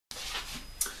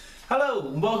Hello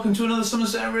and welcome to another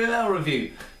Somerset Real Ale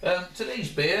review. Today's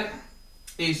beer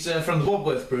is from the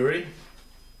Wadworth Brewery.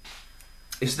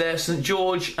 It's their St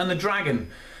George and the Dragon.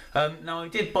 Now I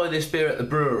did buy this beer at the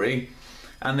brewery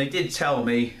and they did tell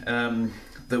me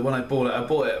that when I bought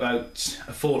it about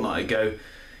a fortnight ago,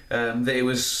 that it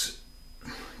was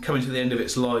coming to the end of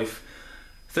its life,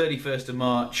 31st of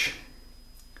March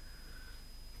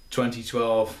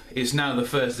 2012. It's now the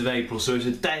 1st of April, so it's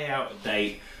a day out of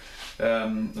date.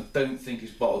 I don't think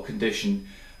it's bottle condition.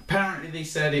 Apparently they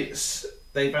said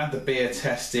they've had the beer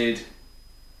tested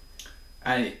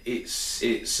and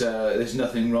there's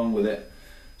nothing wrong with it,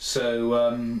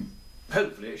 so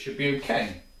hopefully it should be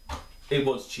okay. It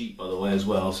was cheap, by the way, as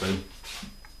well, so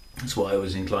that's why I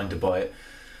was inclined to buy it.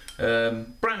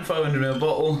 Brown 500ml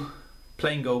bottle,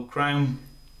 plain gold crown.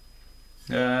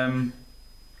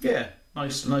 Yeah,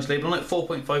 nice label on it.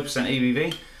 4.5%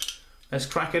 ABV. Let's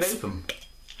crack it open.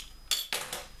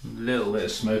 A little bit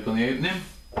of smoke on the opening.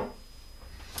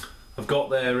 I've got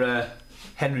their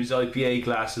Henry's IPA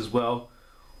glass as well.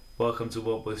 Welcome to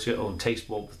Wadworthshire, or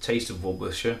Taste of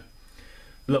Wadworthshire.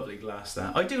 Lovely glass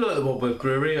that. I do like the Wadworth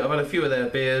Brewery. I've had a few of their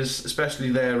beers,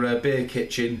 especially their Beer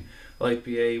Kitchen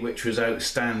IPA, which was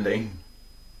outstanding.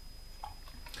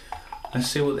 Let's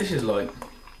see what this is like.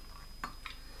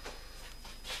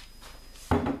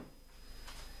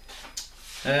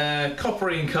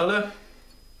 Coppery in colour,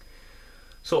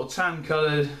 sort of tan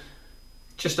coloured,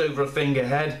 just over a finger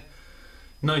head.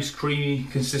 Nice creamy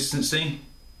consistency.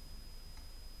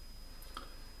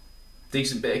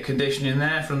 Decent bit of conditioning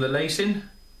there from the lacing.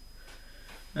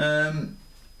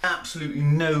 Absolutely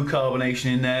no carbonation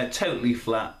in there, totally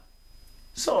flat.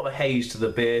 Sort of a haze to the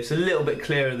beer. It's a little bit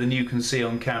clearer than you can see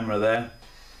on camera there.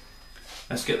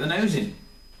 Let's get the nose in.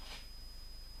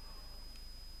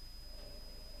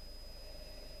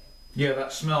 Yeah,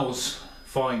 that smells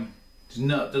fine. It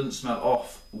doesn't smell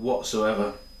off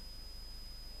whatsoever.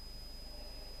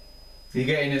 You're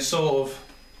getting a sort of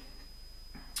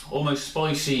almost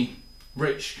spicy,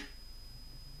 rich,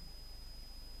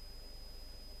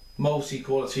 malty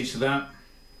quality to that.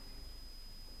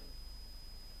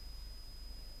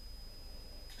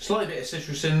 Slight bit of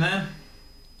citrus in there,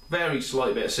 very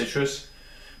slight bit of citrus,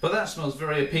 but that smells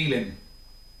very appealing.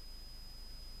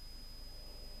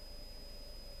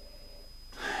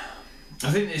 I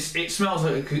think it smells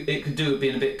like it could do with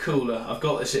being a bit cooler. I've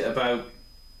got this at about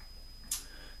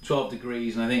 12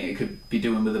 degrees and I think it could be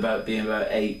doing with being about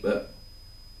 8, but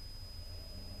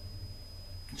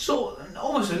sort of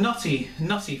almost a nutty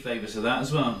flavour to that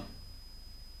as well.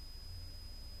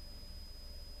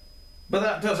 But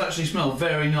that does actually smell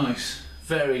very nice,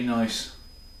 very nice.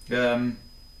 I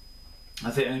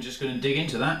think I'm just going to dig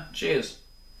into that. Cheers.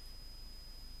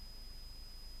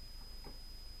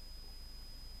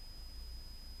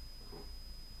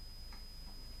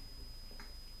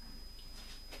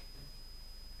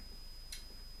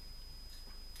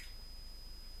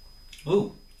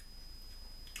 Ooh.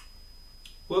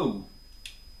 Whoa.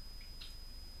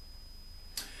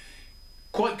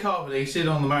 Quite carbonated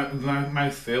on the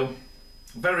mouthfeel.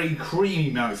 Very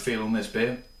creamy mouthfeel on this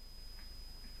beer.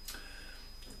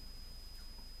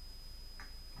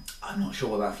 I'm not sure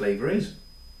what that flavour is.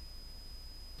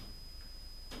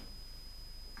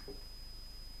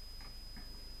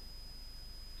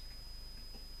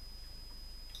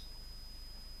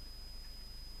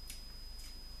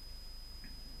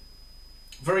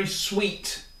 Very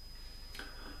sweet,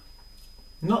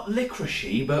 not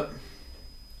licoricey, but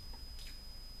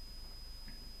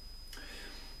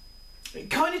it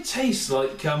kind of tastes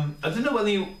like I don't know whether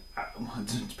you.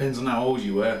 It depends on how old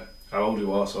you are.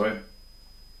 Sorry.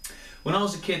 When I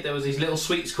was a kid, there was these little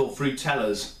sweets called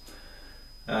Fruitellas,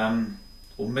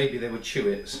 or maybe they were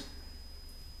Chewits.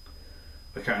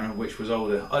 I can't remember which was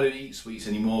older. I don't eat sweets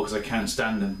anymore because I can't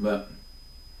stand them, but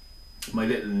my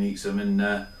little one eats them,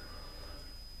 and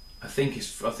I think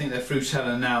they're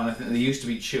Fruitella now, and I think they used to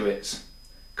be Chewits.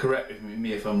 Correct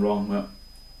me if I'm wrong, but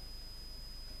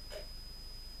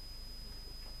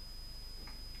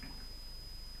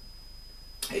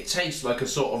it tastes like a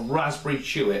sort of raspberry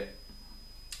Chewit.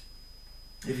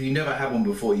 If you never had one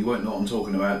before, you won't know what I'm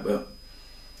talking about, but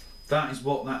that is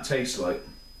what that tastes like.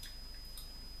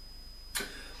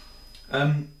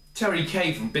 Terry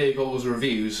Kay from Beer Goggles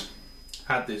Reviews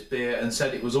had this beer and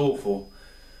said it was awful.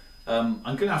 I'm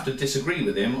going to have to disagree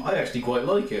with him. I actually quite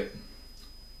like it.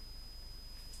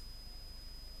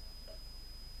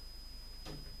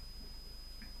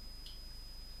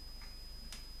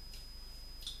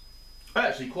 I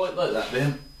actually quite like that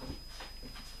beer.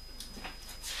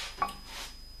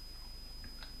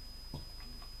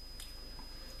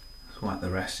 Let's whack the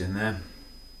rest in there.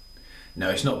 No,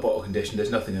 it's not bottle conditioned,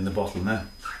 there's nothing in the bottle now.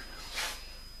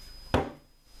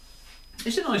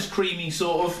 It's a nice creamy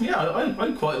sort of, yeah,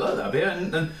 I quite like that beer,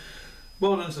 and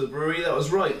well done to the brewery, that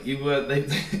was right.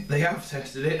 They have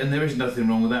tested it and there is nothing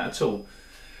wrong with that at all.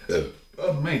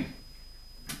 Oh me.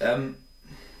 A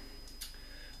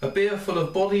beer full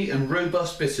of body and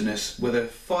robust bitterness with a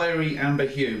fiery amber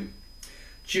hue.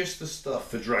 Just the stuff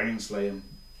for dragon slaying.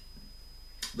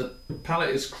 The palate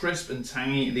is crisp and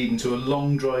tangy, leading to a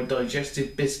long, dry,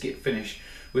 digestive biscuit finish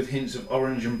with hints of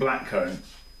orange and blackcurrant.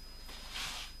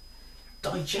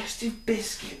 Digestive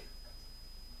biscuit?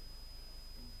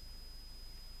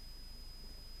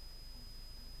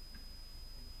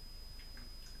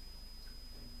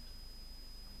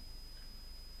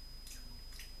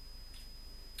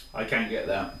 I can't get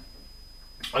that.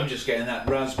 I'm just getting that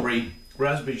raspberry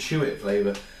chewit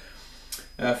flavour.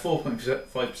 4.5%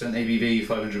 ABV,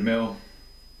 500ml.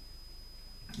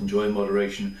 Enjoy in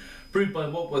moderation. Brewed by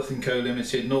Wadworth & Co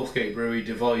Limited, Northgate Brewery,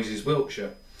 Devizes,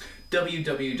 Wiltshire.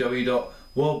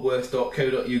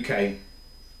 www.wadworth.co.uk.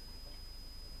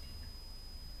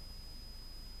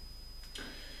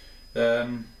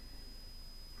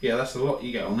 Yeah, that's a lot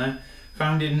you get on there.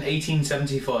 Founded in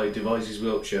 1875, Devizes,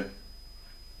 Wiltshire.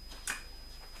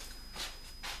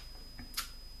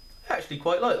 I actually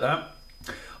quite like that.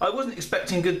 I wasn't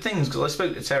expecting good things because I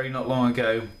spoke to Terry not long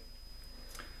ago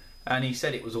and he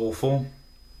said it was awful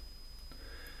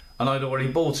and I'd already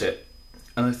bought it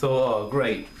and I thought, oh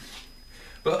great,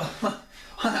 but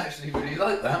I actually really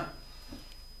like that.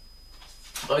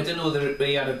 I don't know whether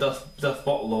he had a Duff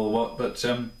bottle or what, but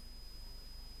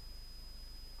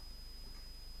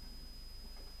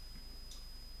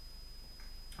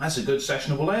that's a good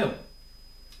sessionable ale.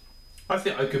 I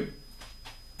think I could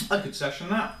session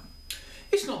that.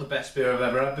 It's not the best beer I've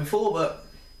ever had before, but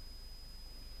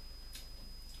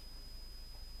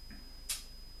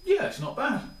yeah, it's not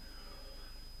bad.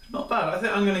 It's not bad. I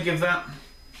think I'm going to give that.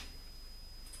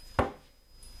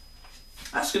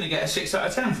 That's going to get a 6 out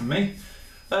of 10 from me.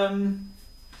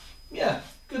 Yeah,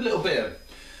 good little beer.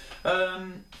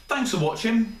 Thanks for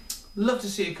watching. Love to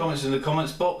see your comments in the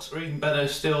comments box, or even better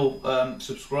still,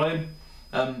 subscribe.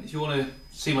 If you want to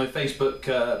see my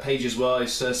Facebook page as well,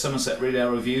 it's Somerset Real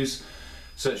Ale Reviews.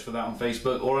 Search for that on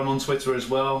Facebook, or I'm on Twitter as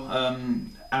well,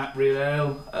 at Real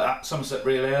Ale, at Somerset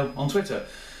Real Ale on Twitter.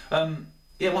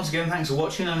 Yeah, once again, thanks for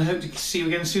watching, and I hope to see you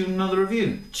again soon in another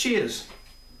review. Cheers!